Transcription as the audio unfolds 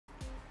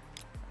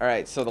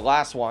Alright, so the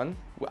last one.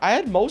 I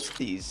had most of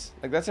these.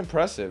 Like, that's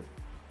impressive.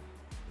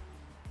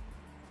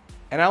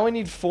 And I only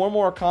need 4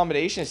 more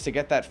accommodations to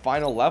get that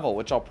final level,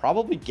 which I'll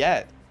probably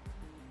get.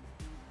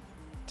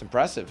 It's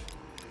impressive.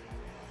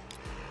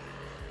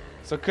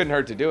 So it couldn't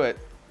hurt to do it.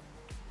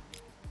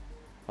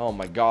 Oh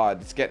my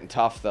god, it's getting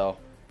tough though.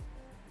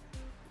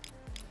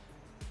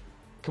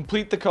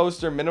 Complete the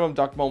coaster, minimum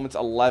duck moments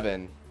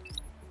 11.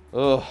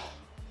 Ugh.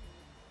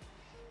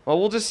 Well,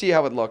 we'll just see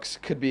how it looks.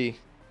 Could be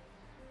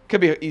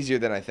easier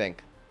than I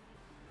think.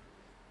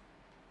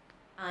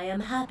 I am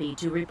happy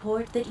to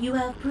report that you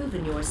have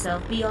proven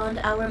yourself beyond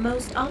our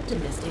most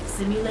optimistic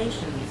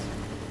simulations.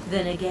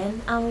 Then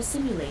again, our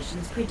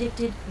simulations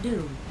predicted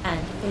doom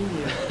and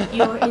failure.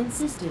 Your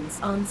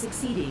insistence on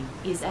succeeding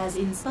is as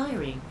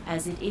inspiring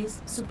as it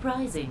is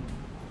surprising.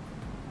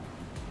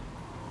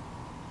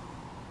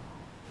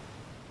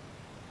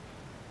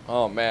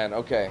 Oh man,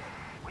 okay.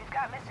 We've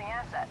got missing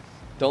assets.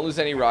 Don't lose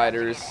any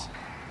riders.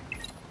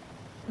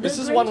 This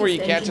is one where you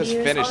can't just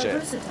finish it.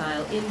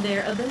 Versatile in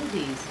their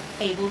abilities,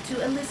 able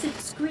to elicit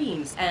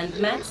screams and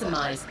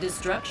maximize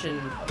destruction.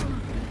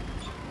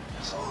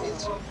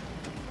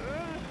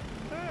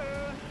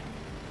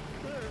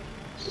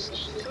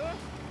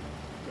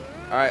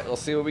 Alright,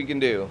 let's see what we can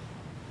do.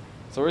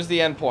 So where's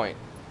the end point?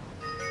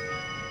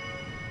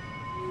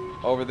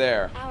 Over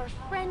there. Our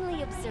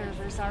friendly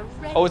observers are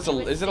ready. Oh,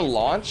 is it a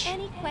launch?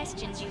 Any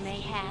questions you may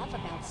have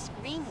about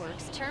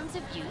Screamworks' terms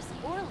of use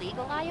or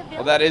legal liability?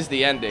 Well, that is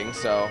the ending,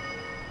 so.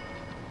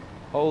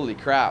 Holy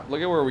crap.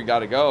 Look at where we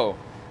gotta go.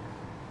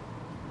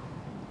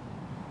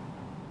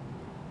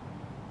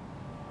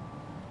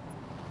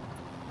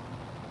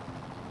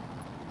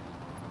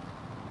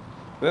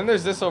 Then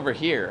there's this over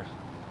here.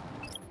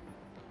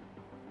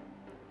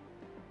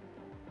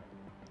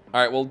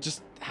 Alright, well,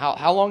 just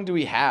how long do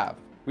we have?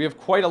 We have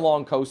quite a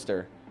long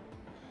coaster.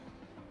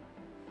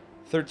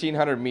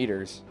 1,300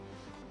 meters.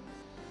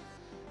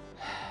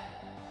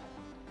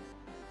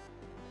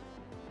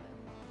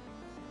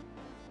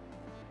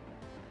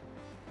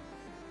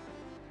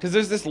 Because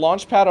there's this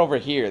launch pad over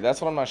here.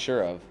 That's what I'm not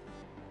sure of.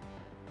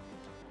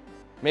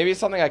 Maybe it's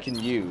something I can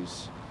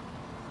use.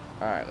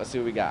 Alright, let's see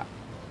what we got.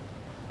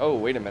 Oh,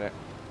 wait a minute.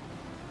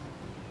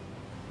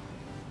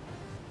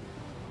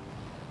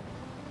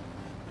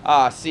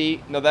 Ah,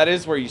 see? No, that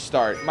is where you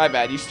start. My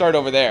bad. You start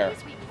over there.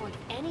 Please report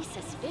any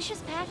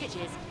suspicious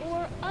packages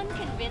or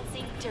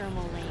unconvincing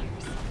dermal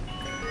layers.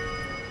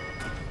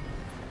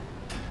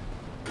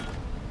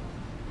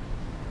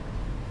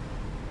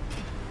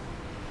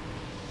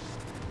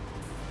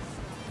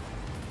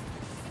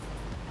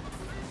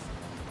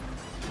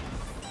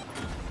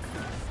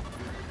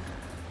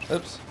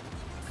 Oops.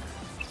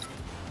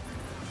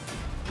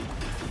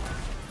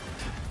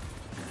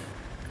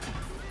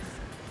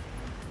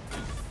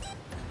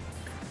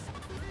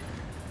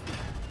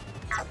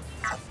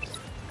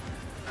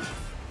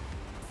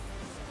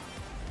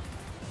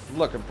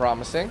 Looking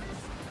promising.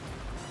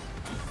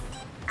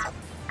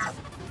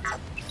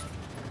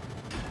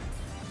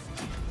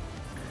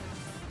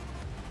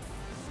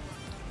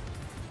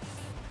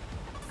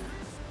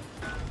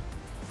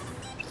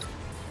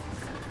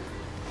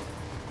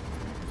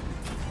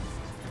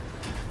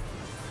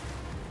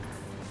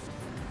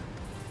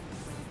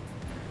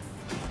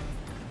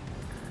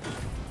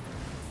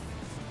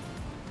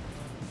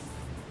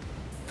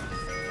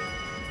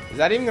 Is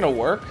that even gonna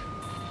work?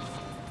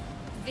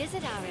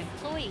 Visit our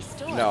employee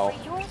store No.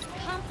 for your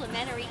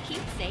complimentary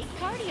keepsake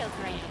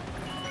cardiogram.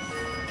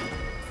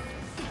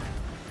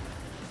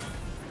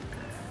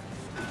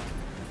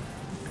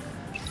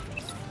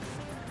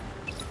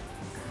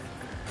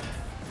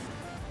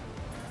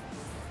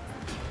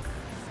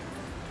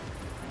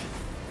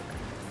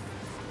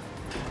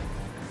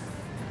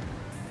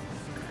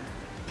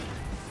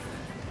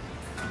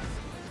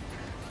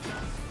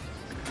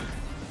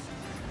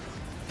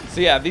 So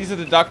yeah, these are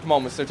the duck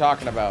moments they're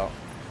talking about.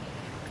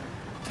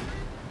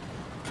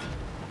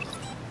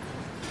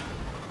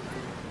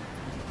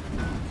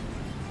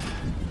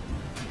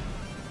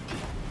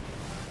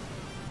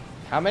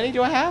 How many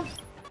do I have?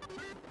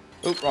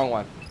 Oop, wrong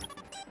one.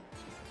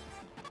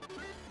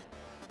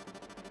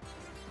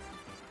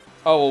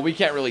 Oh, well, we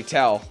can't really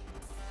tell.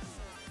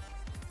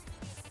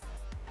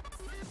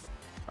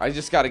 I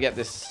just gotta get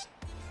this.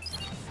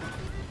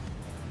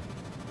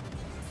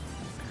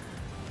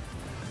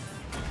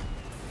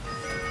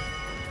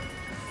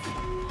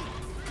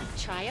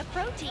 Try a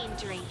protein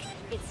drink.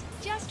 It's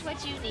just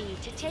what you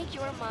need to take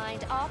your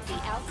mind off the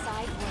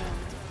outside world.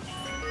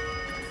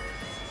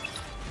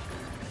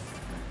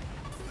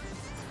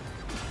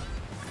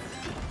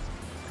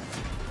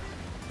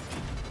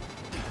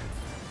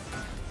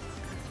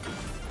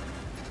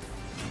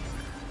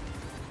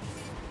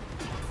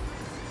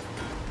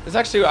 It's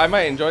actually, I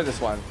might enjoy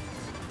this one.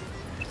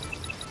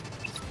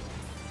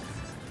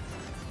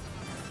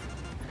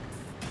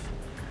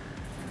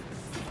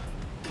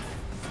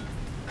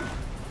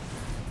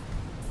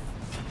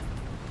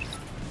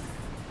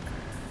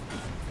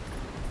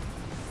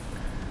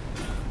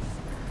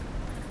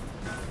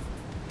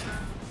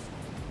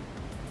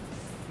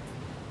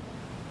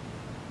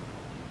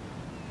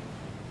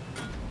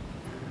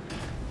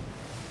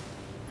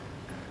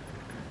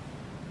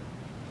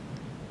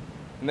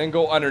 And then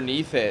go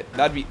underneath it.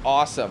 That'd be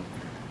awesome.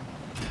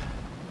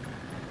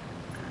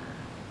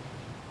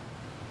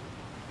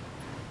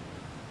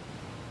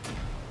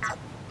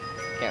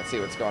 Can't see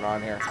what's going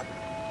on here.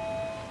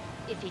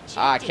 If you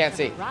I checked can't in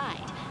see. for the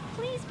ride,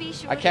 please be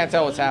sure I can't to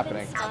tell what's wave and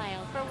happening.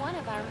 Smile for one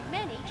of our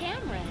many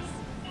cameras.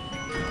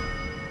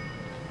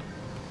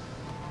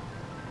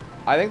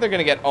 I think they're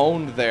gonna get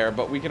owned there,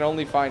 but we can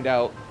only find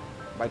out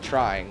by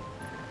trying.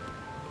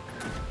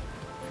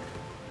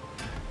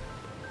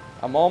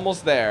 I'm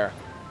almost there.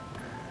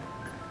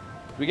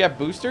 Do we get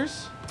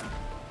boosters?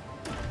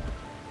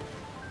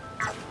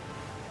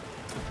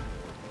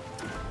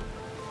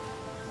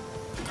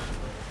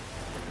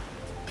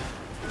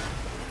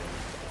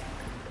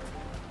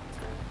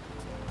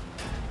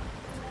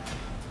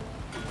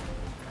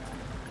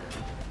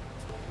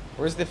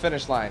 Where's the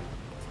finish line?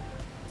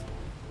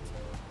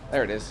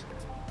 There it is.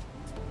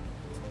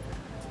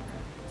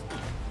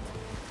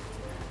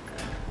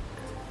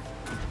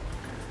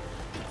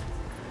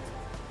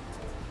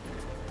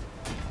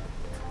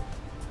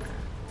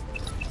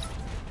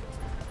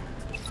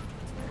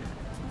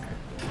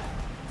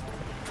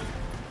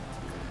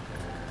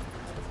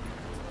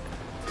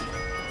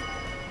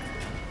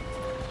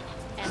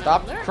 An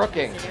Stop alert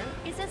crooking. visitor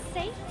is a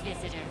safe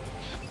visitor.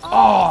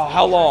 Oh,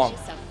 how long?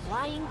 Conscious of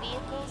flying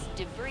vehicles,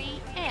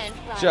 debris, and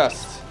riders.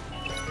 Just.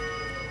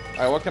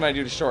 Alright, what can I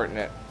do to shorten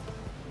it?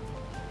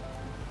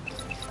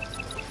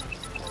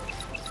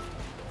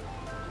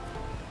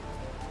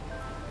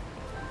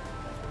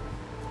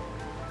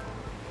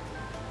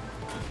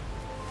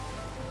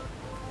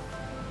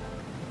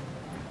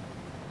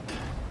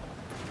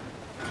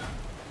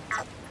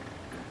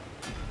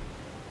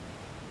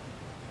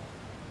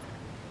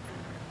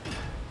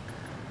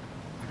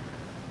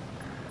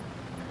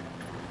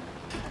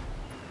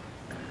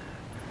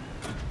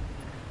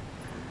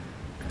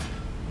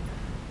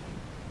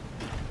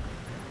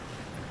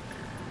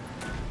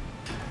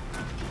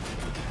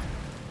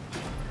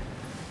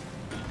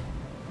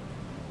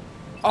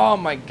 Oh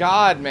my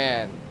god,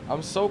 man.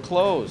 I'm so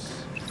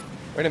close.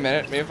 Wait a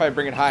minute. Maybe if I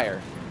bring it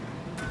higher.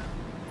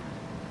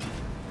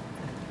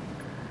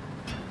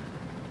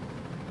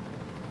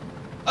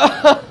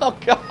 Oh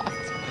god.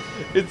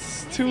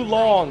 It's too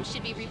long.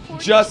 Should be reported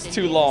to Just the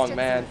too nearest long,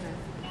 man.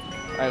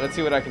 observer. Alright, let's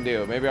see what I can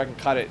do. Maybe I can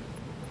cut it.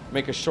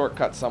 Make a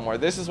shortcut somewhere.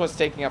 This is what's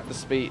taking up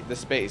the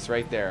space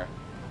right there.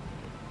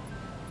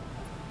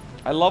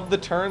 I love the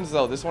turns,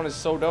 though. This one is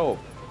so dope.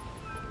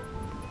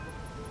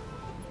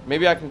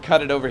 Maybe I can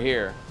cut it over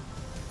here.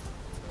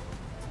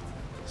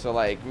 So,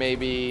 like,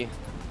 maybe...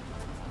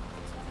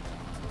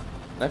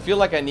 I feel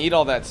like I need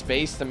all that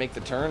space to make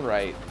the turn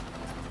right.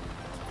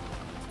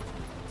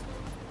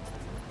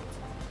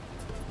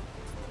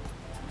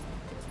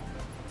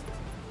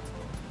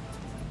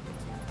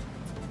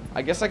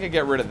 I guess I could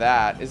get rid of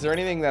that. Is there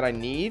anything that I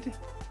need?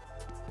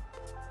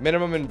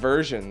 Minimum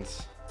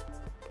inversions.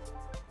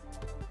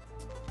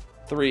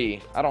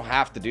 3. I don't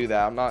have to do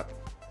that. I'm not...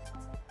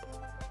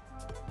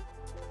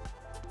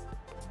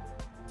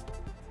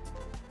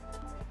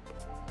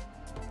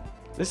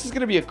 This is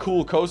going to be a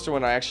cool coaster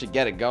when I actually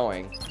get it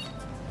going.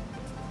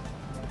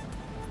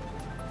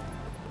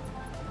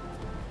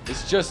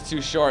 It's just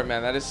too short,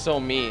 man. That is so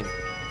mean.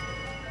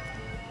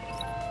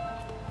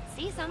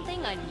 See something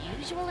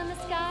unusual in the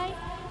sky?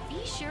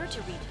 Be sure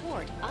to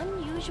report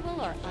unusual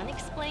or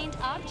unexplained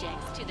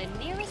objects to the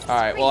nearest.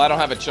 Alright, well, I don't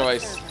have a Screamride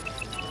choice. observer.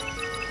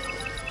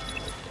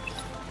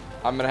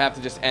 I'm going to have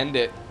to just end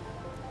it.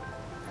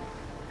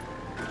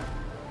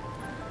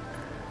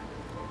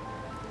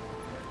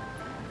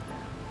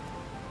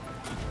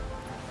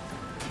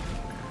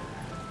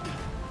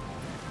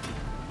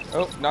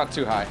 Oh, not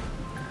too high.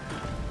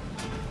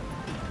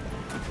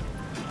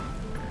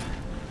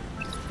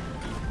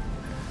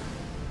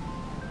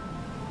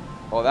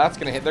 Oh, that's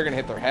gonna hit. They're gonna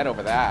hit their head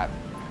over that.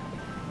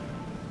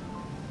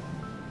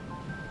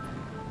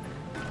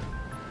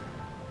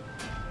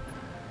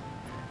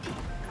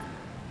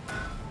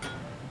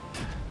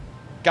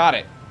 Got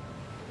it.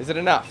 Is it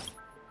enough?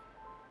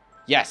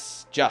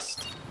 Yes,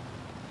 just.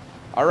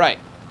 All right.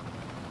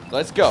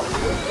 Let's go.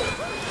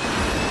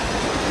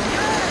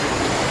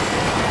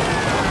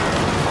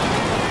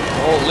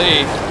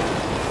 Holy.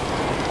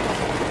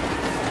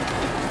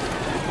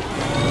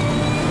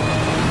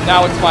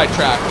 Now it's my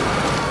track.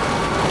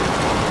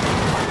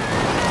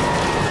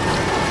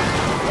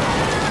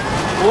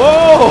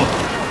 Whoa!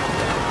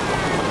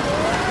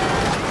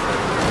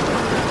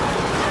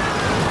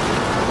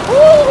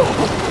 Woo!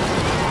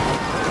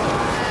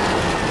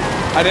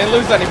 I didn't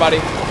lose anybody.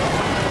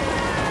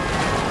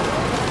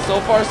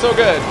 So far, so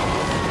good.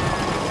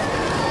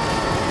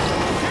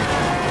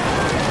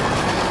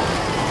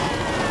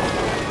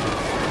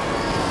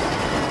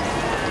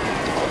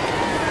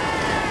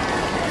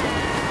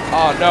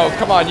 Oh no,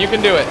 come on, you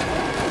can do it.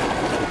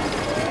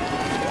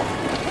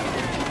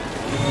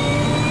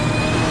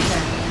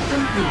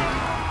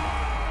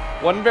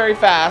 Wasn't very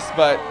fast,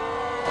 but...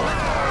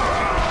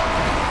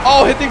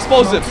 Oh, hit the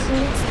explosives.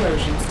 Multiple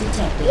explosions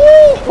detected.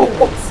 Woo!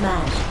 Fluid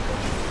smash.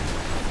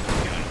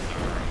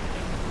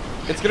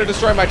 It's gonna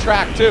destroy my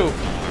track, too.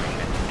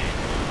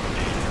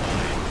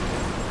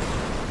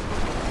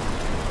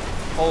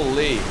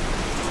 Holy.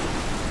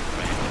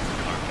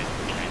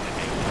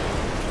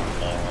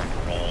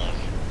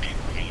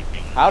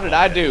 How did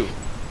I do?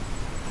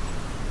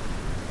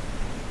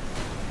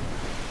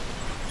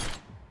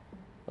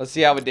 Let's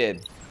see how it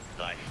did.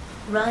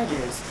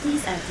 Riders,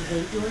 please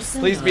activate your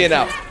sonar. Please be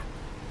enough.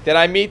 Did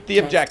I meet the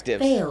Test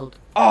objectives? failed.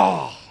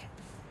 Oh.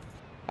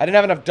 I didn't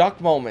have enough duck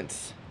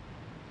moments.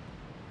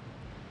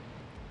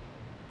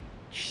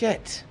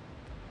 Shit.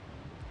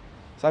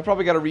 So I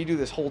probably got to redo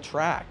this whole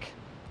track.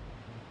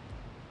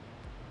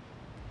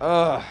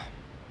 Ugh.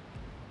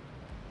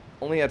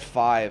 Only had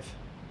 5.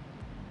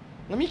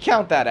 Let me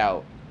count that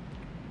out.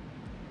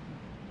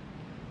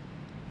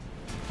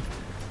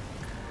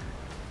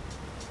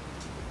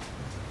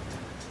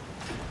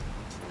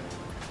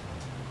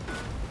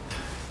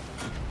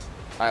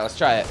 Alright, let's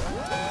try it.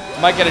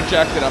 Might get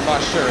ejected, I'm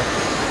not sure.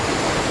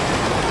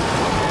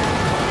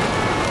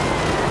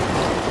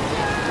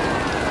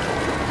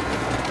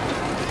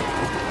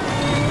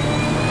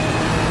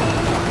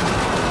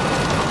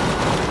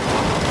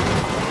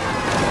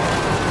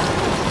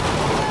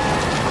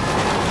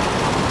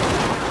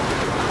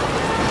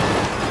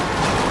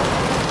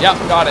 Yep,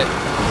 got it.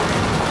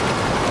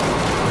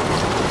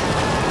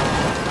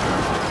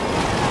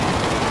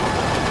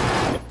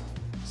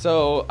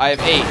 So, I have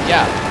 8,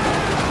 yeah.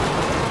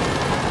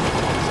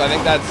 So I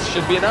think that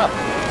should be enough.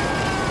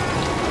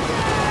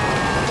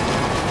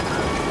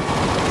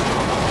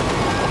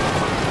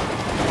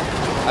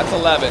 That's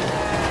 11.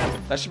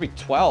 That should be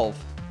 12.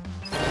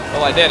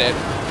 Well, I did it.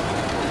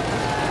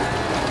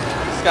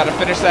 Just gotta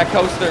finish that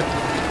coaster.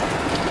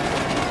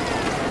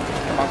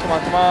 Come on, come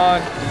on, come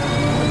on.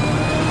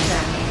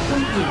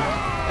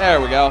 There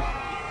we go.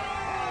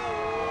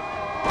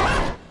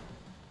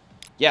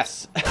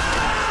 Yes.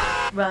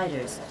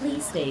 Riders,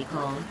 please stay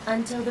calm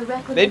until the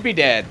record. They'd be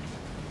dead.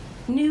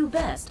 New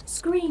best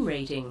scream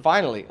rating.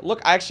 Finally.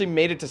 Look, I actually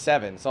made it to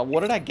 7. So what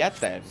did I get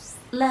then?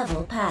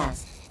 Level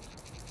passed.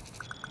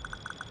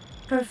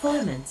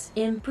 Performance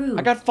improved.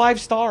 I got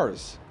 5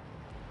 stars.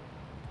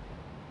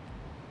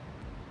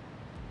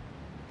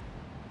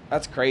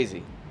 That's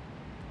crazy.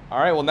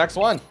 Alright, well, next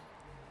one.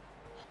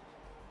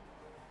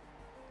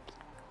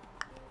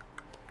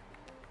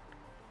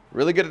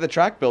 Really good at the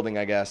track building,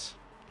 I guess.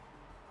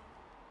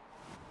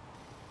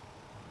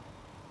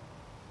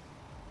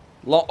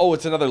 Oh,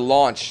 it's another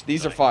launch.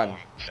 These are fun.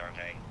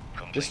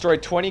 Destroy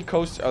 20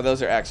 coasters. Oh,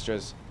 those are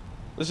extras.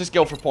 Let's just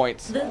go for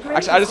points.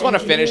 Actually, I just want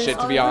to finish it,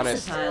 to be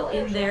honest.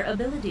 In their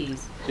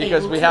abilities,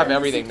 because we have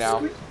everything now.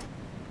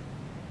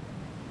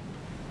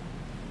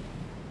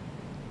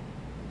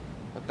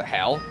 What the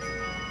hell?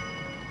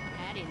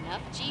 Had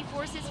enough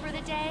G-forces for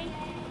the day?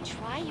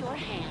 Try your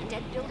hand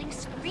at building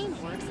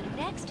Screamworks'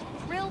 next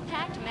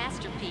thrill-packed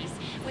masterpiece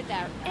with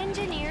our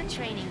engineer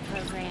training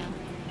program.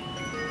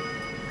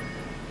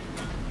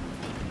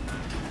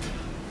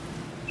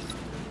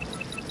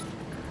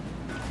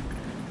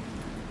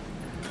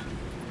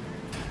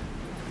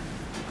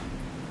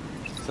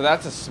 So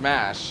that's a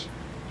smash.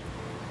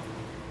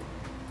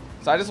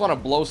 So I just want to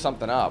blow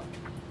something up.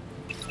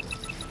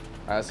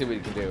 Alright, let's see what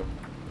you can do.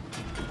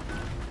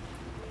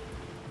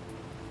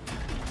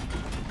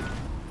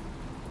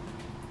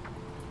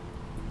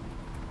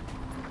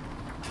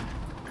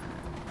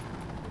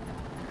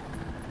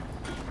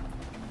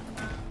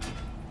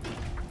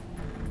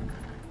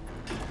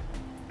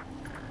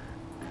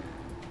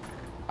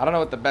 I don't know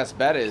what the best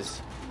bet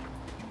is.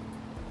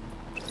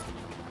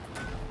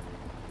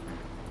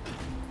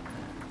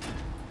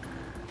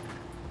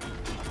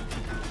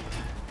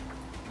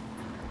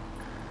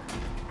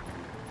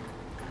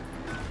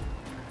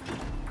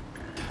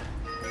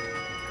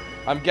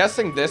 I'm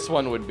guessing this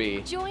one would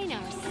be. Join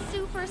our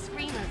Super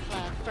Screamer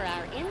Club for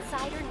our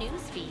insider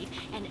news feed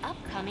and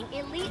upcoming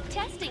elite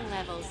testing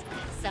levels.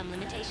 Some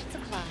limitations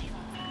apply.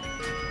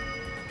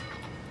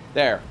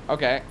 There.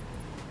 Okay.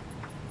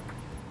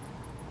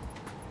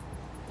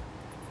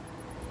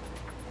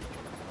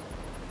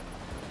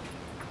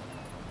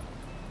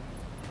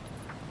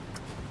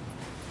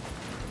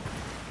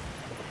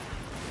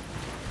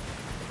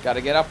 Got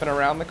to get up and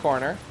around the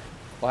corner.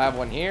 We'll have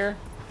one here.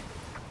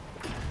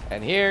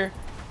 And here.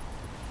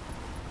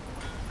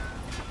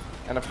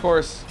 And of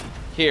course,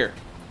 here.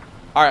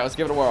 Alright, let's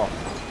give it a whirl.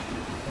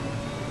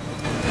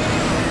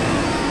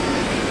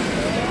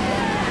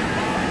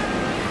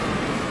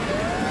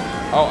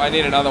 Oh, I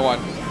need another one.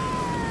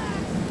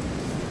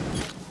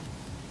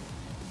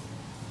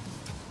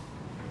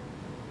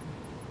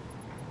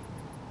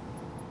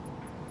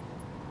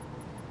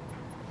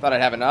 Thought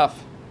I'd have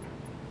enough.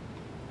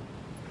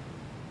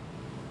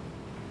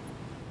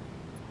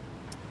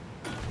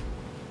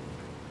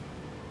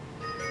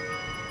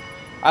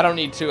 I don't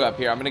need 2 up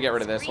here. I'm gonna get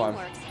rid of this one.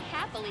 Screamworks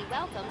happily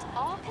welcomes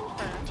all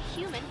confirmed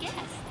human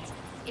guests.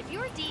 If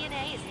your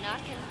DNA is not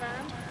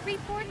confirmed,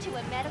 report to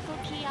a medical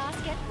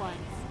kiosk at once.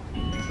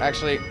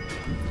 Actually,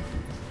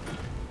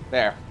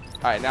 there.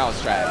 Alright, now let's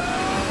try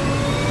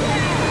it.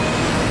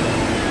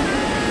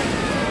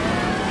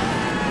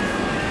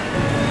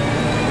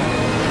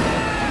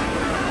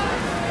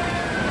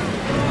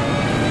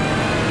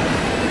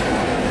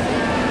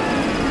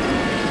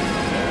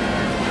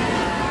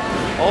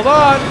 Hold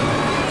on.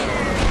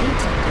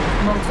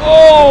 Detected multiple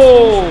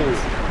Oh! explosions.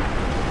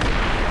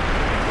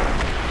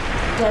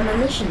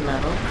 Demolition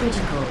level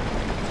critical.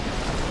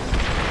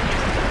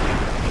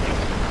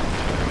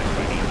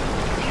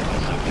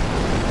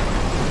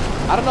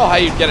 I don't know how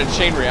you'd get a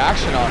chain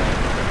reaction on it.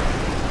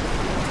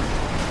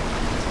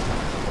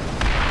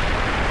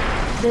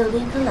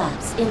 Building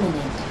collapse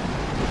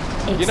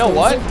imminent. You know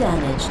what? Extensive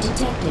damage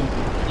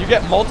detected. You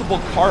get multiple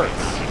carts.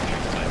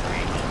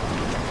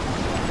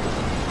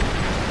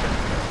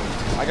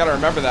 I gotta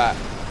remember that.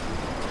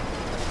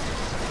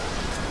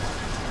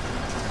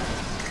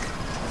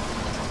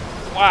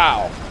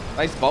 Wow.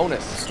 Nice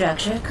bonus.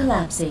 Structure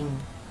collapsing.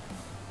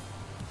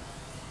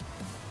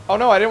 Oh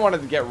no, I didn't want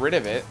to get rid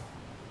of it.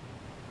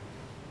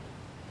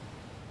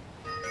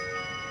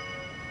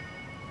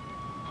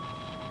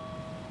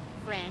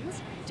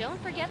 Friends,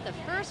 don't forget the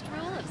first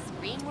rule of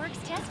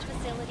Screamworks test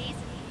facilities.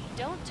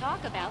 Don't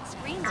talk about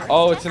Screamworks.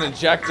 Oh, it's an test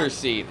ejector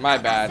seat. My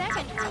The bad.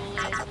 second rule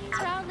is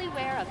proudly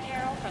wear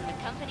apparel from the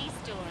company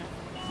store.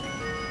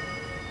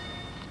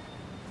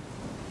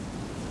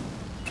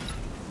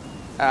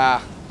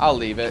 Ah, I'll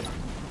leave it.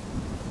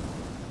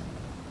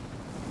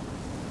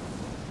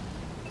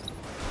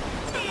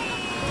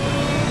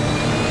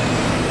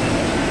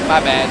 My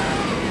bad.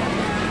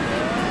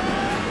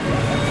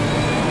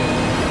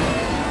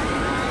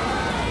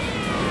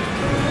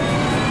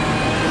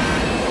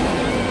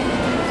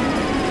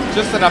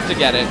 Just enough to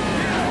get it.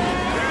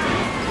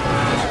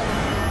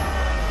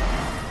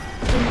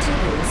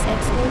 Continuous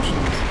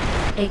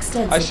explosions.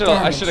 Extensive I should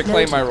damage have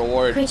claimed my noted.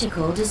 reward.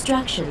 Critical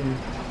destruction.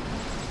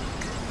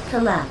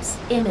 Collapse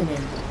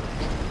imminent.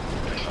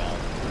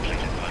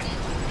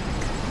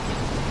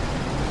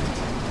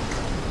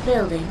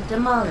 Building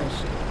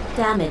demolished.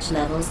 Damage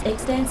levels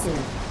extensive.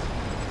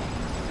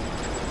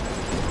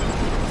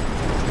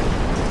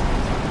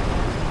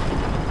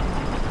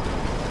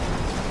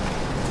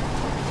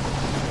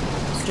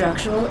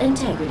 Structural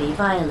integrity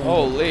violated.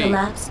 Holy.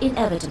 Collapse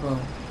inevitable.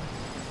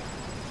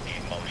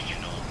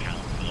 Emotional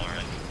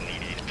counselors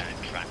needed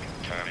at traffic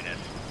terminus.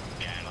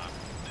 Gamma.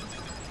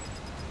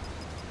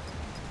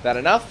 That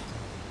enough?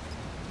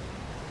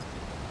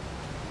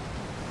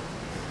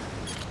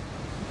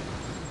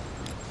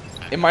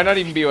 It might not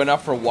even be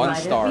enough for one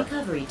Rider star.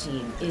 recovery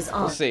team is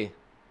on. We'll see.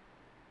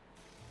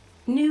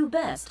 New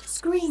best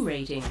scream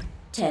rating.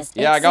 Test.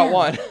 Yeah, I got Excel.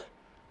 one.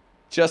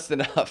 Just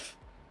enough.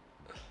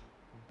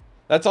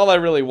 That's all I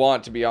really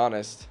want, to be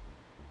honest.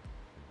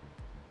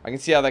 I can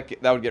see how that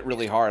would get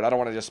really hard. I don't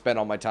want to just spend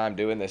all my time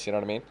doing this, you know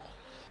what I mean?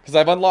 Because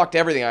I've unlocked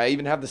everything. I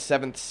even have the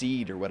 7th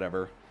seed or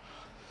whatever.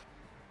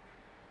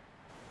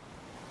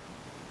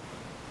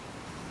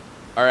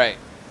 Alright.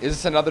 Is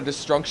this another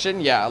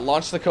destruction? Yeah,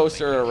 launch the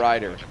coaster or a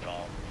rider.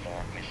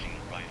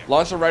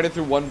 Launch a rider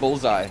through one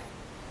bullseye.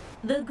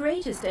 The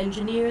greatest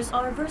engineers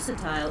are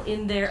versatile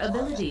in their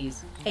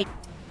abilities.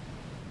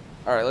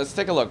 Alright, let's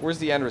take a look. Where's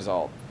the end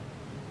result?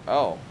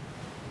 Oh.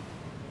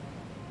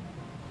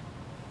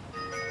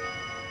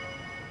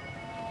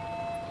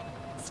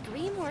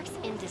 Screamworks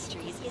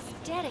Industries is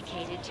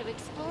dedicated to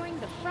exploring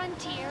the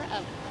frontier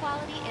of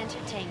quality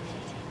entertainment.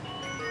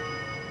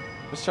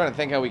 I'm just trying to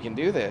think how we can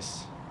do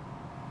this.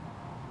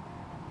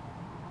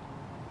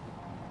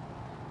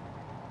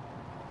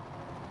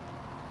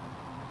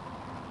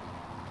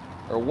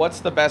 Or what's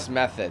the best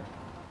method?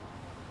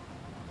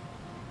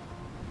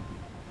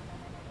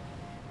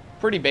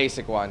 Pretty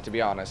basic one, to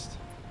be honest.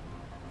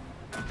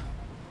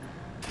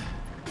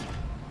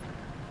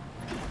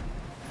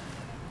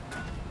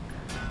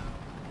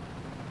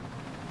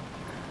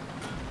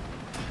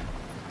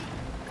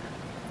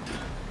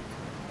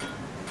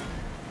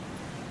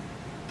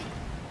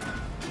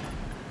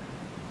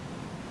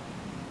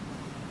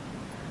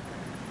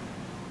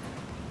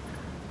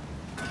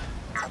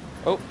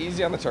 Oh,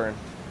 easy on the turn.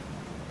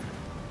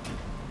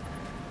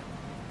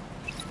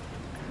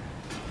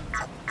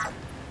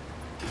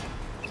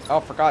 Oh,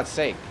 for God's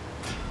sake.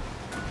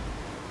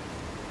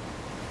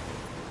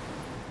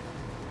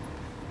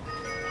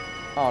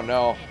 Oh,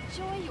 no.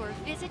 Enjoy your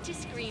visit to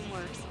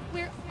Screamworks.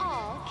 We're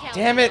all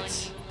counting Damn on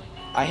it! you.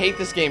 I hate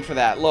this game for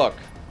that. Look.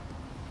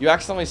 You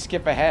accidentally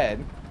skip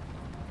ahead.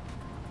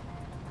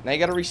 Now you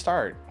gotta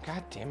restart.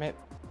 God damn it.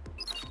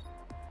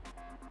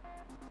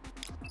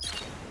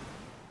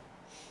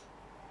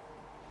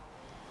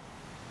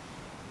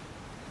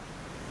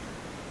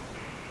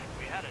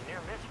 We had a near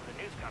miss with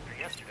the newscopter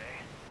yesterday.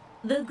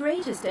 The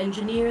greatest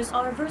engineers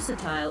are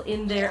versatile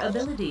in their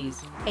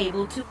abilities,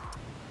 able to...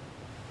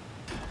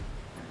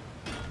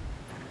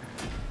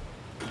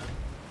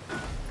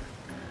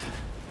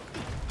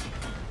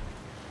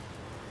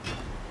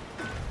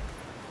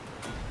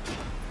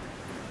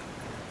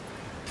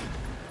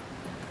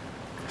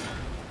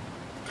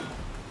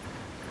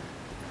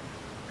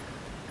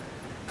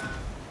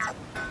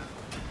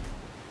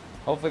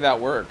 Hopefully that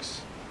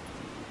works.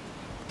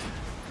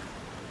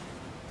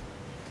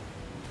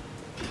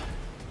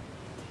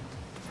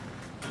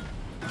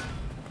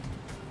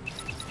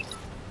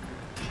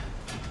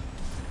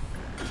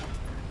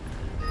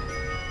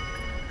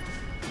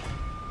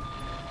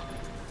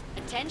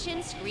 Attention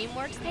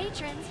Screamworks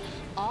patrons.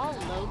 All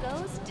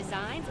logos,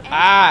 designs, and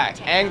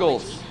technology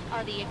angles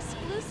are the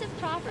exclusive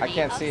property I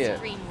can't of see it.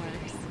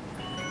 Screamworks.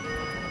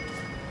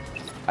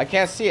 I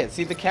can't see it.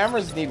 See, the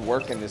cameras need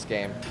work in this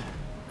game.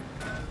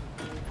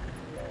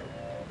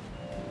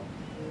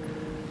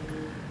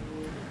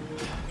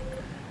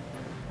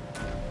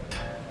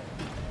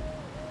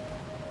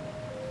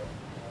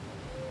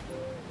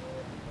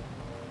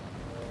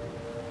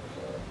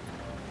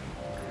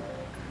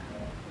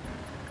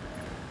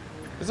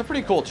 It's a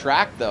pretty cool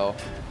track, though.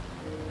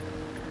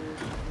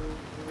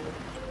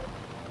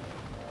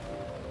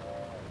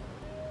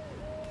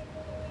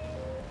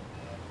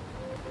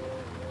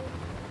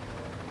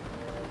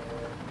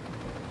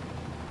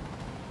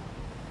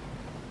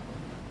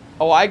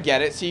 Oh, I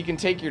get it. So you can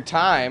take your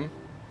time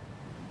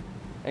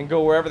and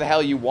go wherever the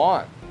hell you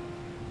want.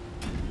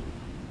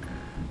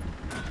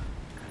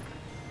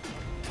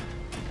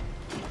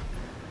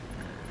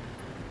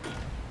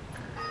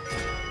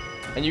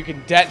 And you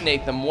can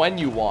detonate them when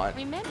you want.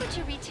 Remember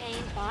to retain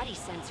body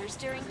sensors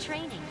during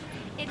training.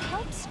 It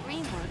helps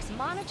Screamworks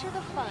monitor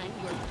the fun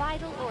your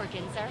vital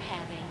organs are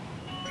having.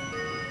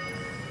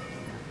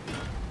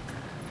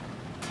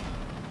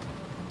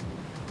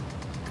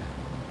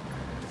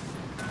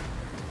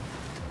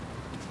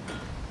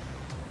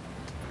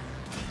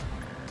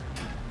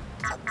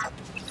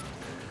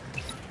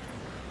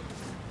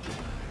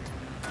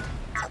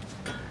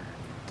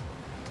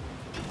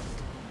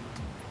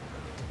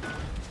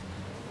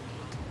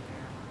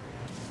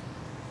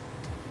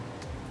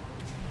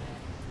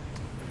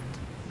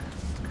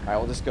 Alright,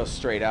 we'll just go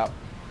straight up.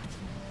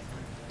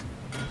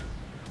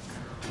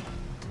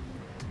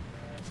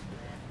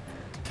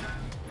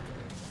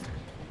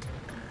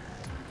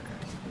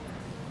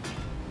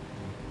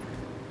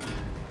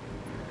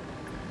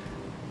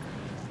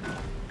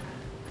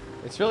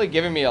 It's really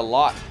giving me a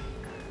lot.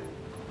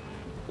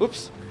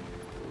 Oops.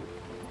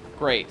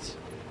 Great.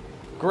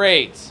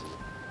 Great.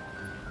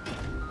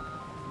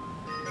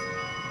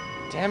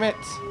 Damn it.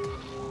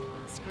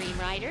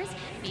 Screamriders,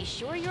 be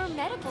sure your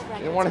medical records I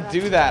didn't want are up to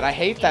do to that. date, I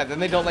hate that. Then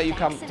they don't let you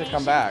come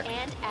including back.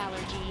 vaccinations and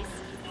allergies.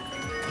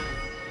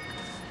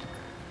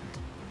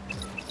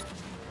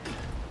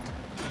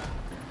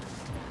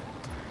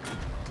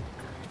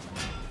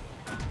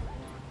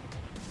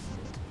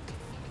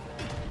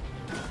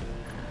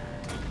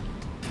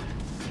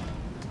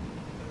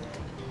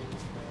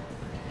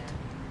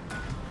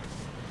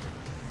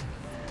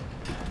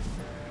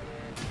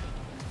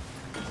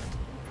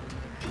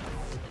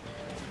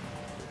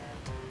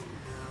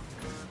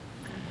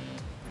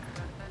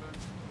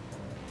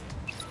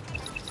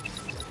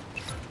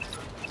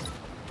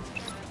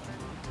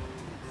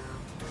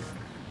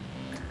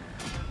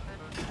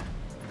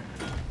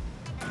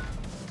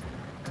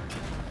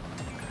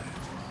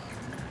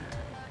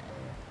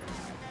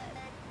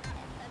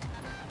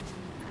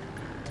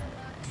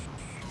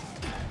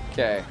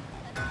 Okay.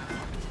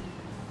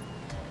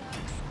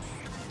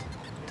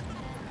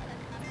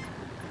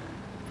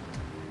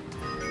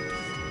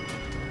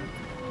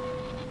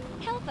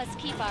 Help us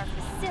keep our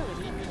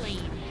facility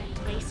clean.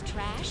 Place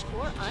trash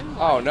or unwanted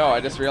Oh, no,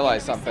 I just items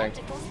realized in something.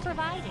 receptacles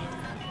provided.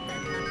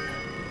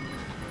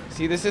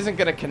 See, this isn't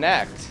going to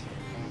connect.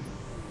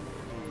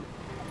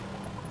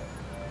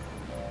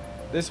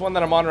 This one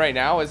that I'm on right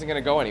now isn't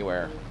going to go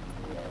anywhere.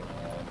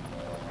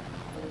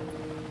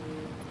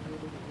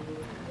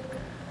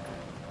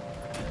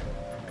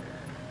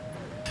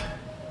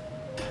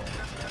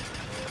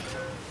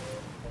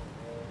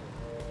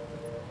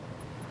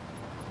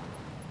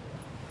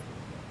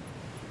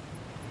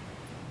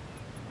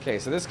 Okay,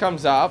 so this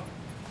comes up.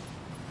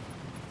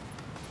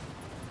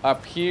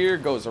 Up here,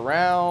 goes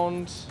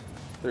around.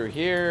 Through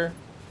here.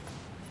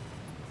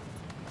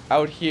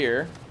 Out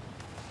here.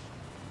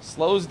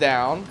 Slows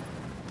down.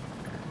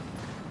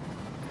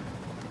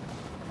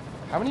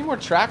 How many more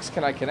tracks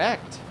can I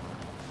connect?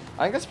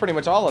 I think that's pretty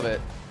much all of it.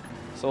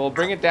 So we'll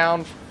bring it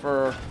down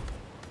for...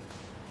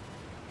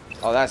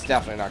 Oh, that's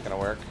definitely not going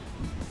to work.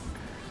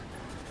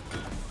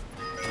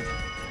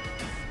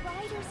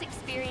 Riders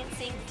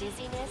experiencing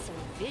dizziness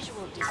or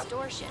visual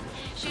distortion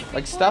should Like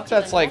report stuff to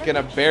that's a like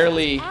medical gonna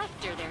barely...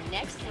 after their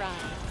next ride.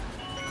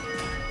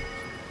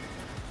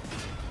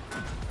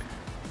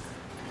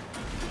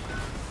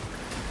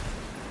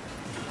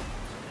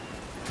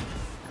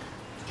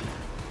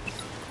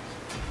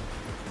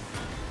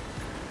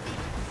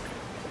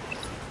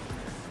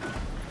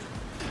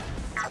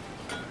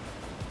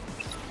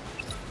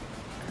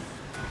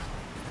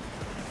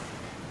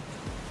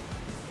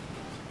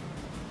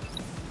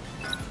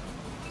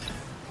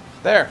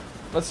 There.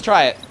 Let's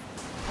try it.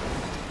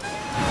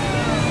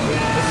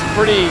 This is a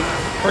pretty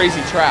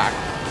crazy track.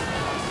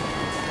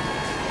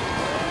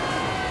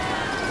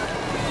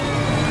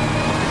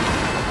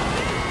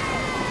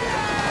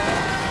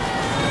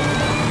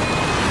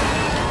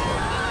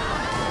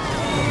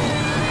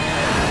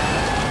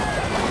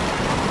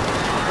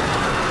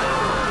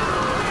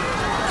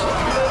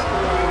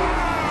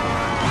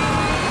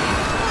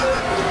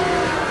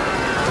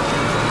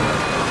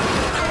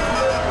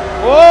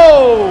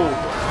 Whoa!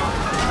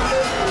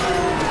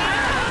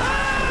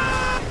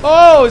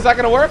 Oh, is that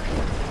gonna work?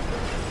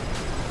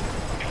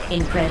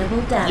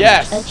 Incredible damage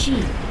Yes.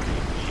 achieved.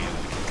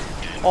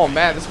 Oh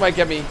man, this might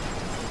get me.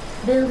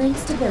 Building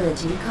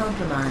stability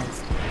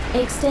compromised.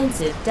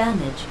 Extensive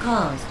damage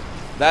caused.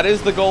 That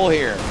is the goal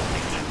here.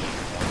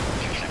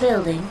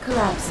 Building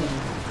collapsing.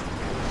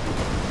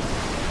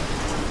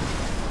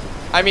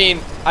 I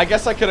mean, I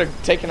guess I could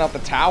have taken out the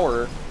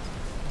tower.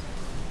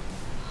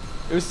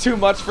 It was too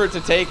much for it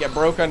to take. It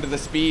broke under the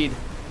speed.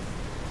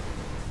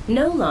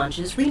 No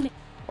launches remain.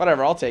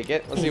 Whatever, I'll take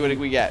it. Let's see what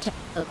we get.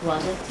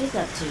 Aquatic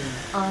pickup team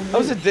on That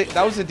was a route.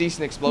 that was a decent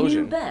New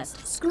explosion.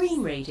 best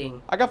screen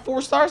rating. I got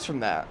 4 stars from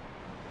that.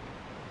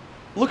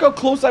 Look how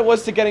close I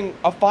was to getting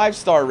a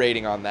 5-star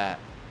rating on that.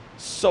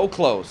 So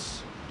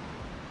close.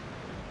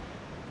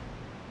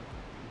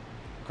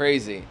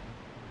 Crazy.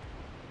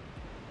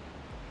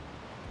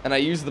 And I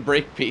used the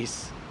brake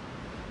piece.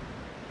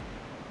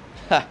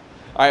 Ha.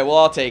 Alright, well,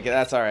 I'll take it.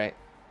 That's alright.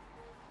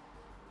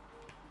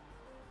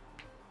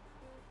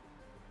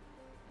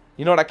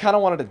 You know what? I kind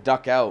of wanted to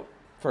duck out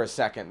for a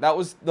second. That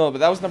was... No, but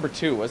that was number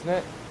 2, wasn't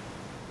it?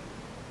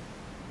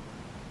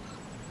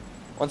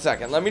 One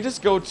second. Let me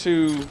just go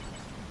to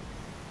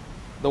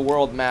the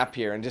world map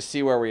here and just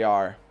see where we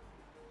are.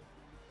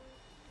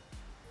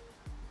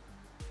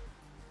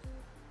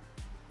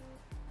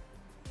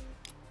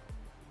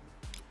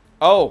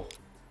 Oh.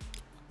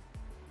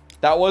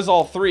 That was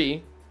all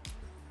 3.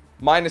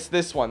 Minus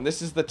this one.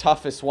 This is the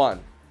toughest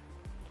one.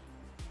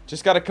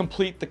 Just got to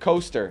complete the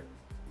coaster.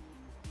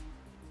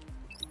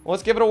 Well,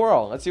 let's give it a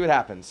whirl. Let's see what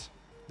happens.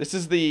 This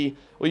is the...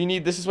 Well, you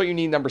need... This is what you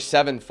need number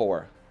 7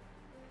 for.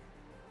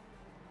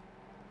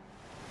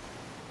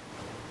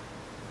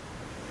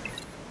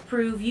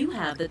 Prove you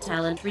have the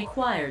talent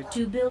required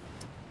to build.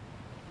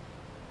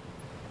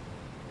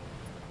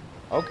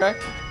 Okay.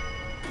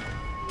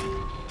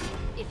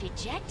 If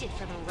ejected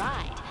from a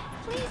ride,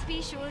 please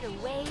be sure to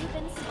wave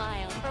and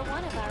smile for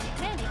one of our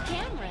many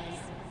cameras.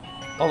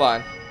 Hold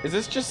on. Is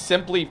this just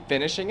simply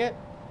finishing it?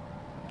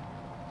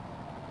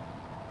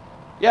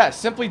 Yeah,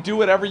 simply do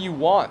whatever you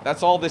want.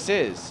 That's all this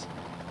is.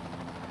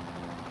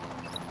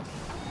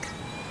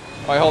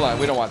 Wait, hold on.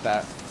 We don't want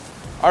that.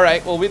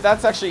 Alright, well,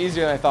 that's actually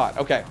easier than I thought.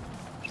 Okay.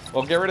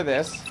 Well, get rid of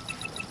this.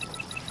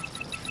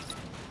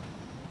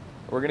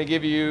 We're gonna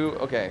give you...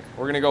 Okay,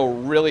 we're gonna go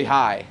really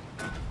high.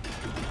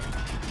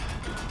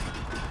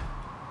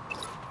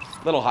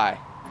 Little high.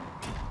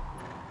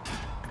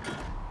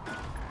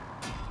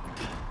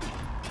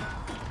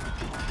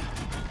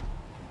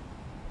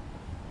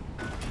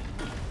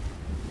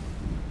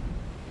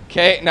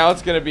 Okay, now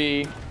it's gonna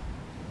be...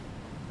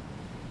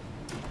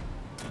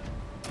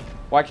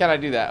 Why can't I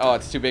do that? Oh,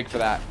 it's too big for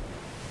that.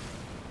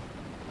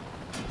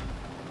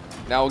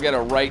 Now we'll get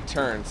a right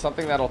turn.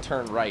 Something that'll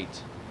turn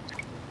right.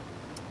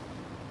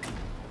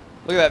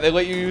 Look at that. They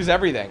let you use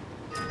everything.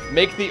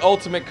 Make the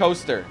ultimate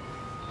coaster.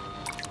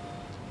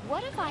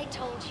 What if I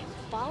told you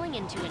falling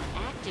into an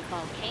active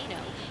volcano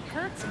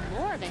hurts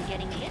more than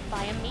getting hit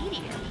by a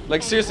meteor?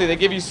 Like, seriously, they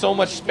give you so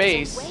much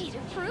space. There's a way to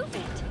prove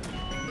it.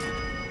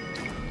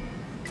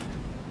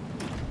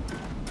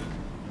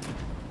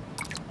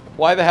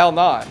 Why the hell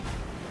not?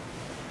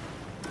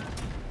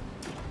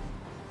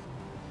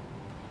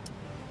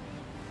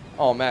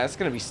 Oh man, it's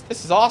gonna be...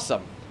 This is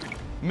awesome.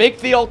 Make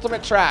the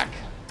ultimate track.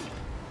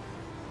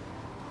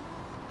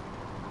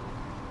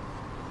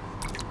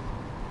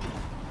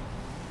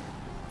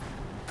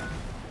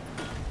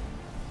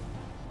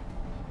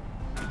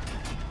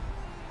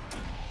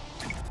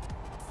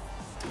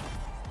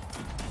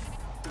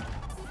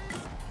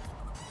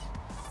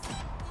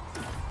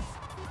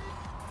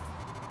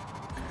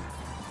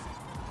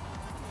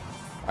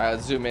 Alright,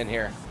 let's zoom in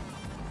here.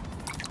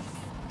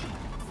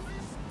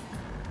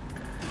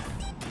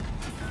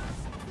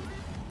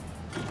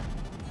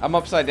 I'm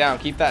upside down.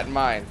 Keep that in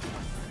mind.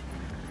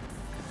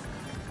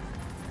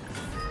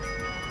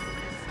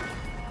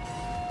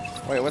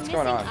 Wait, what's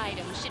going on? Missing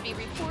items should be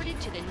reported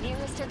to the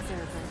nearest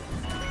observer.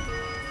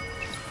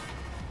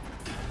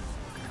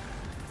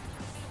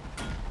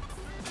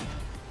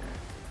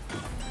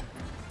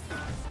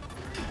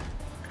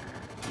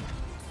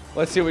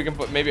 Let's see if we can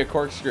put maybe a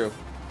corkscrew.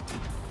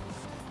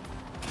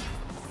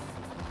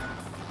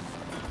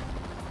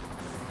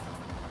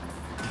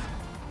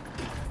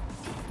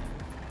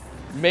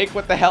 Make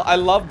what the hell? I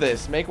love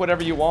this. Make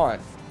whatever you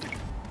want.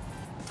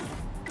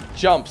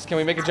 Jumps. Can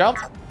we make a jump?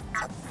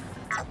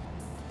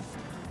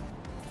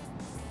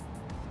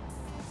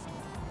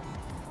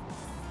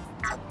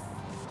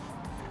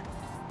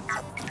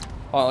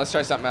 Hold on, let's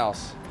try something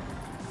else.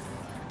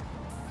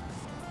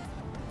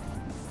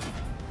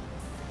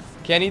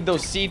 Okay, I need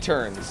those C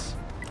turns.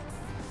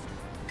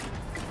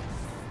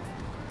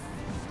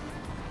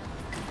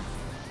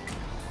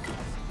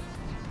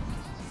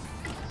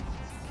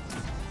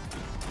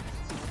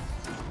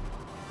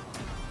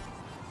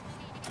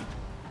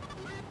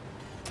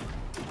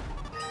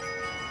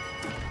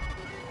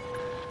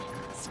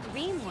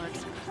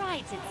 Screamworks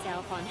prides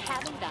itself on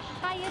having the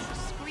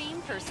highest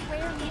scream per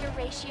square meter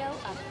ratio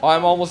of... Oh,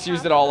 I'm almost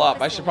used it all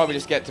up. I should probably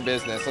just get to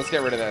business. Let's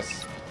get rid of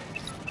this.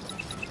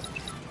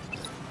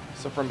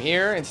 So from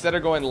here, instead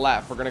of going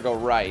left, we're gonna go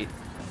right.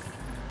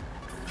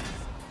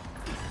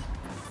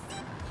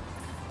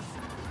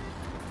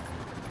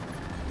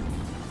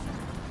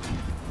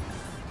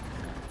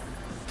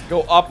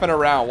 Go up and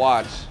around,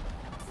 watch.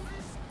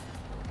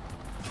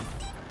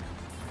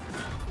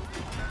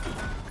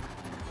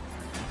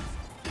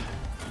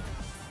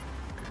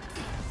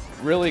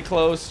 Really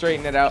close,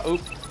 straighten it out. Oop.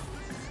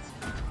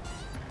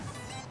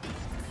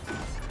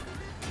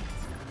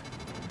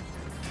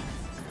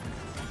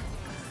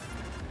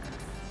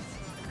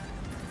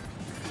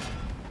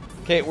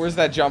 Okay, where's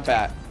that jump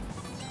at?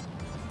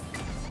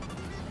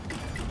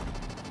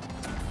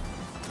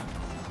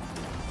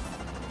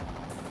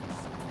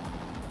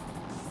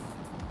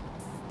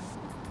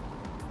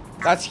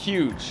 That's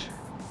huge.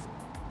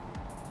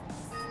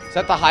 Is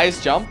that the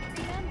highest jump?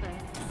 Remember,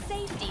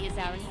 safety is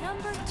our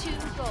number 2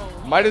 goal.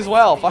 Might as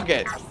well, fuck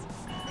it.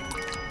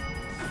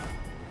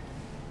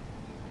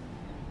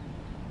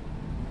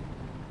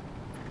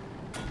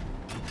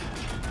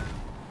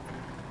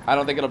 I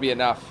don't think it'll be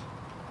enough.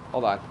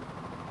 Hold on.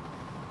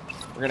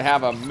 We're gonna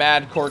have a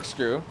mad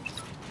corkscrew.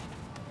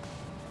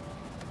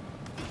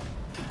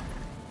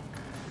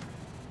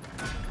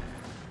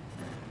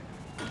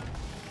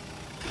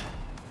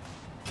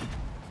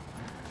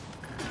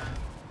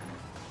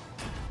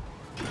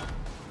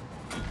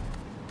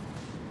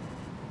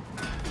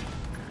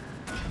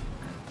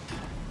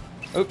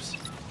 Oops.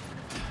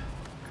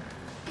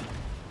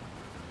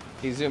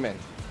 He's zooming.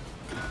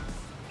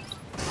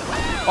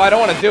 Oh, I don't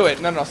want to do it.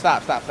 No,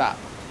 stop.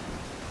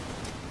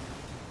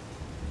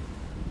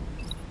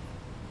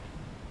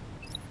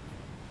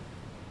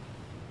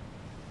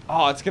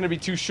 Oh, it's going to be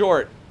too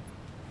short.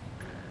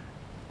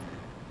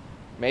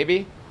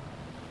 Maybe?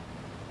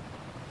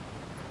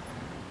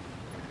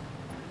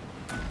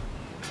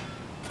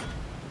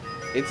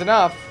 It's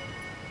enough.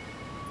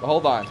 But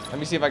hold on. Let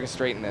me see if I can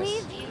straighten this.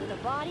 We view the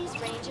body's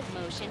range of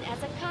motion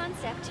as a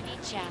concept to be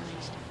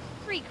challenged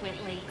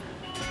frequently.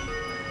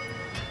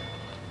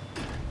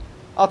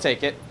 I'll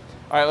take it.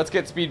 Alright, let's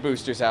get speed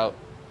boosters out.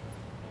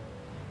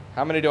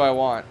 How many do I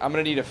want? I'm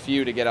going to need a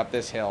few to get up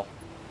this hill.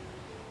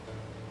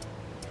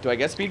 Do I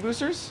get speed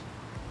boosters?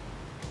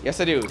 Yes,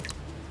 I do.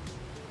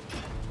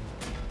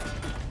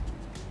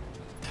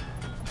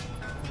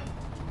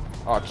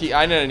 Oh, I'm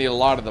gonna need a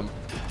lot of them.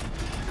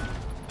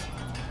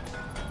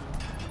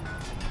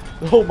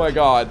 Oh my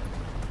god.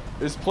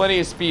 There's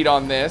plenty of speed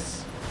on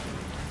this.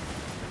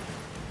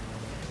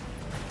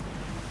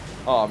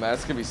 Oh man,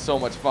 it's gonna be so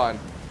much fun.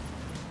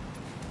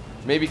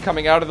 Maybe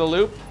coming out of the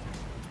loop.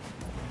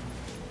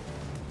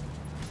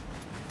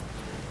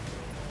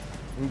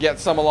 And get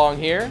some along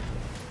here.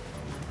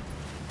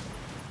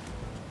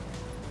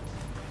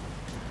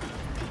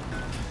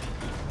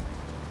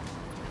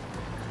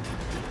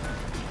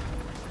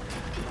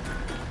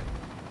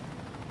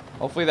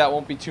 Hopefully that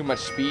won't be too much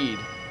speed.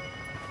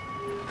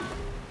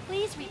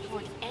 Please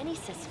report any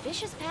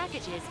suspicious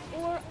packages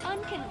or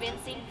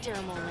unconvincing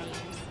dermal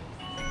layers.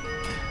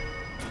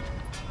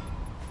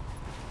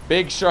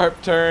 Big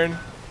sharp turn.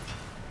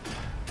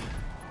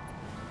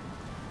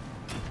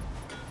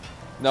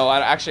 No,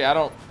 I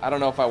don't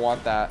know if I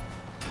want that.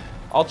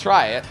 I'll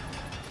try it.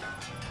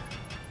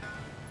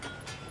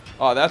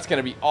 Oh, that's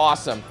gonna be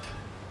awesome.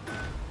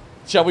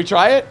 Shall we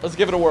try it? Let's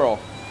give it a whirl.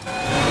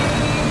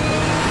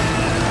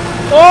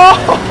 Oh!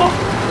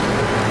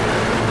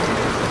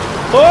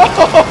 Oh!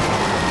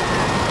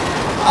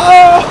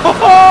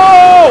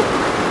 Oh!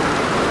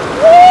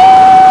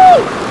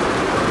 Woo!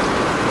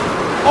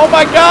 Oh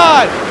my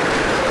god!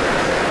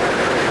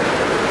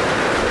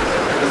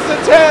 This is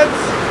intense!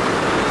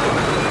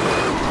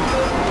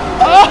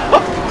 Oh!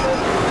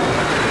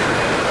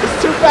 It's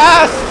too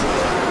fast!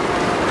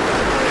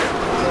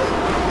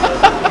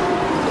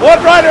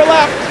 One rider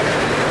left!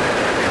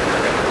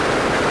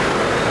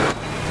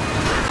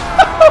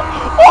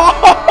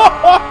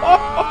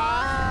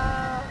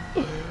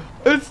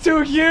 It's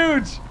too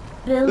huge!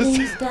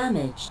 Buildings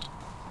damaged.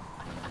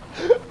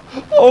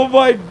 Oh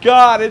my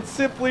god, it's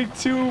simply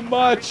too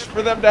much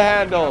for them to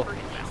handle.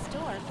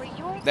 Store for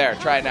your There,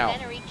 try it now.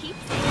 complimentary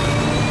keepsake.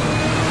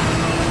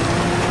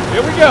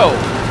 Here we go.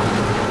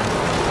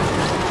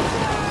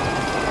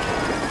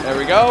 There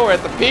we go, we're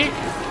at the peak.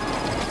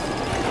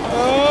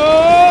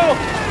 Oh!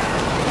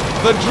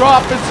 The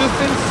drop is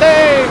just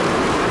insane!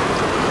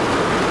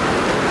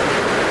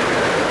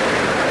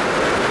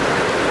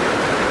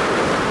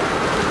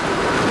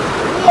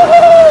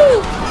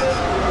 Woohoo!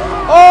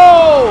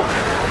 Oh!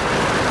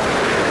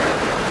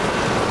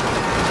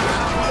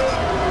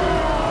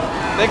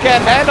 They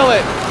can't handle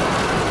it.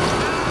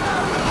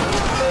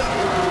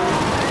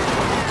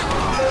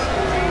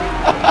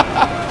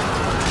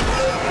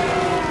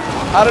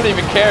 I don't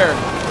even care.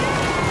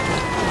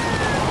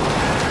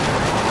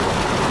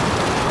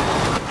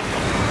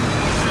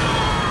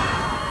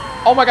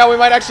 Oh my god, we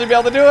might actually be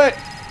able to do it.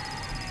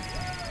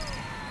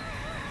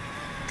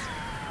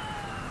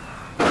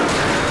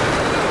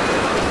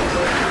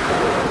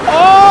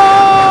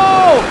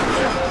 Oh!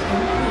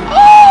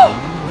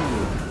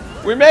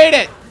 Oh! We made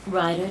it.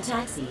 Rider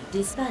taxi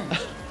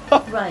dispatched.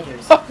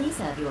 Riders, please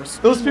have your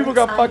Those people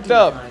got Screamworks fucked ID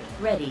up. card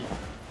ready.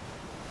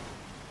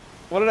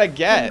 What did I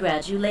get?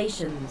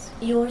 Congratulations.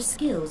 Your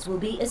skills will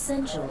be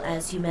essential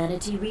as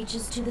humanity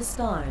reaches to the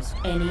stars.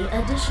 Any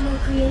additional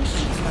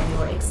creations from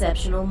your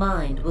exceptional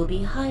mind will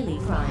be highly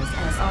prized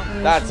as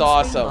Operation That's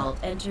awesome. Screamvault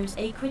enters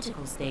a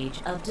critical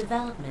stage of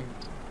development.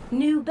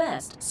 New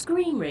best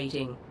Scream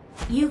rating.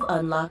 You've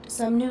unlocked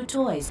some new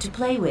toys to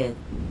play with.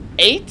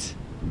 8?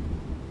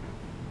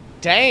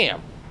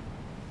 Damn.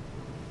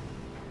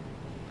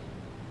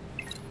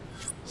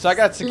 So I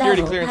got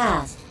security Level clearance.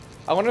 passed.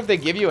 I wonder if they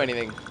give you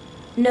anything.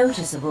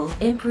 Noticeable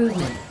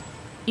improvement.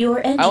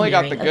 Your only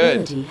got the engineering good.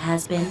 ability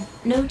has been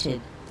noted.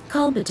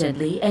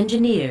 Competently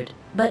engineered,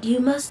 but you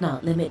must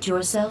not limit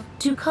yourself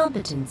to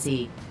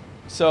competency.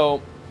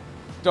 So,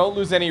 don't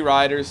lose any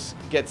riders.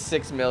 Get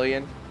 6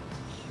 million.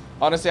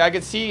 Honestly, I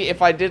could see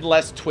if I did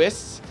less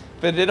twists,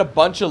 if I did a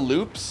bunch of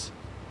loops,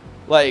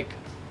 like,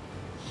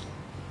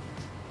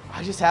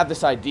 I just have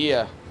this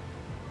idea.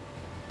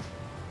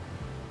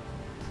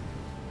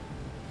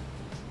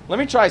 Let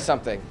me try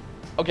something.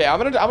 Okay, I'm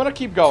gonna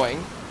keep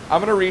going.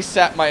 I'm gonna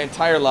reset my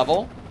entire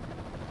level.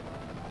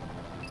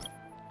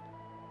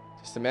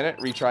 Just a minute,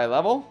 retry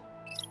level.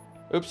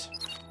 Oops.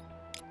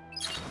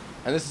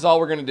 And this is all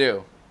we're gonna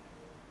do.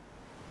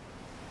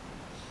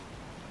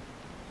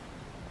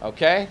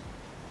 Okay.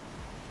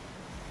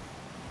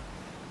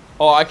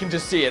 Oh, I can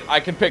just see it. I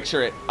can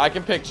picture it. I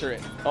can picture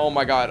it. Oh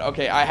my god.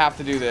 Okay, I have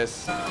to do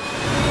this.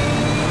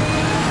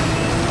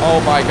 Oh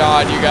my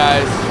god, you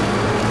guys.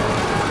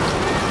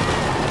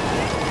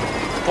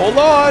 Hold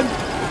on.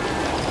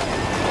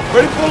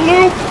 Ready for the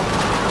loop.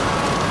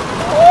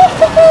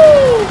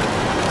 Woo-hoo-hoo!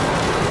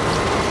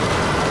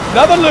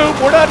 Another loop.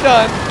 We're not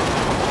done.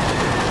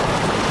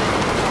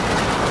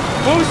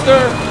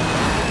 Booster.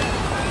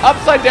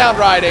 Upside down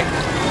riding.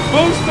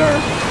 Booster.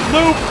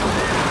 Loop.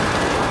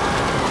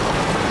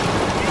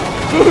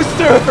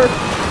 Booster.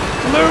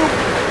 Loop.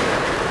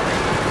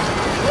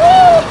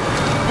 Woo!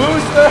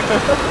 Booster.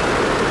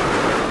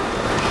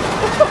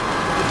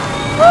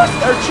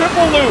 Booster.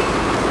 Triple loop.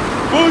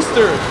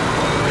 Booster.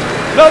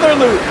 Another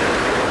loop.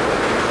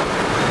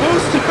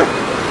 Booster.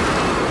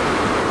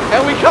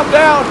 And we come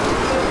down.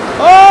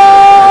 Oh!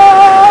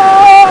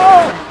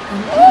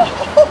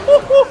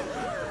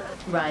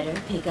 Rider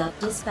pickup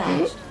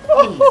dispatched.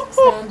 Please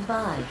stand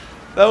by.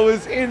 That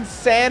was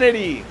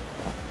insanity.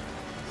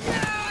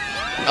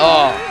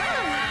 Oh.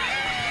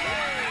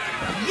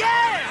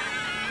 Yeah!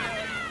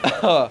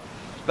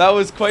 That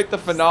was quite the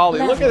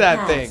finale. Look at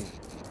that thing.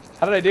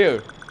 How did I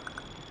do?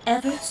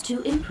 Efforts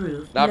to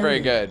improve. Not very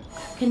noted.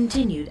 good.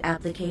 Continued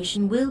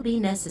application will be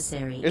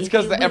necessary. It's if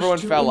 'cause you wish everyone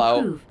to fell out.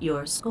 improve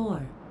your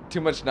score. Too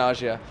much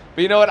nausea.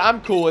 But you know what?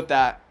 I'm cool with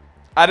that.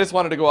 I just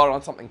wanted to go out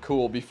on something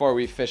cool before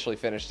we officially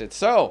finished it.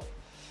 So,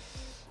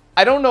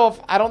 I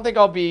don't think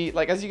I'll be,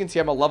 like, as you can see,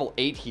 I'm a level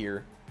 8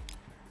 here.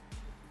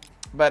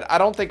 But I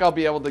don't think I'll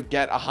be able to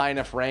get a high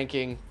enough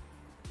ranking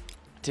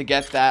to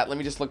get that. Let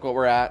me just look what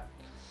we're at.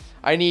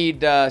 I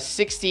need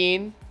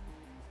 16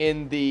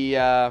 in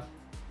the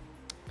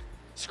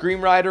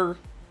Screamrider,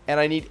 and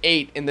I need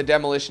 8 in the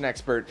Demolition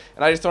Expert.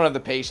 And I just don't have the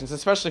patience,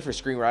 especially for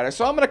Screamrider.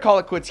 So I'm going to call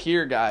it quits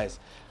here, guys.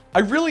 I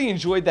really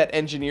enjoyed that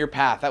engineer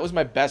path. That was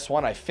my best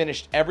one. I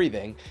finished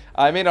everything.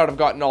 I may not have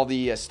gotten all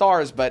the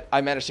stars, but I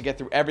managed to get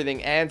through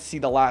everything and see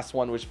the last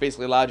one, which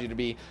basically allowed you to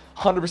be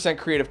 100%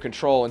 creative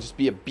control and just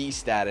be a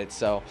beast at it.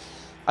 So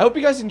I hope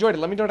you guys enjoyed it.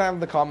 Let me know down in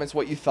the comments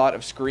what you thought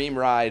of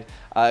Screamride.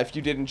 If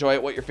you did enjoy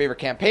it, what your favorite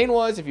campaign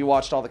was. If you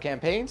watched all the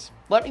campaigns,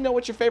 let me know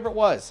what your favorite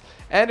was.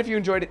 And if you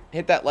enjoyed it,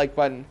 hit that like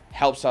button.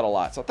 Helps out a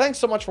lot. So thanks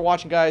so much for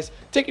watching, guys.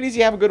 Take it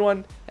easy. Have a good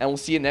one. And we'll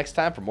see you next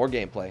time for more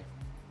gameplay.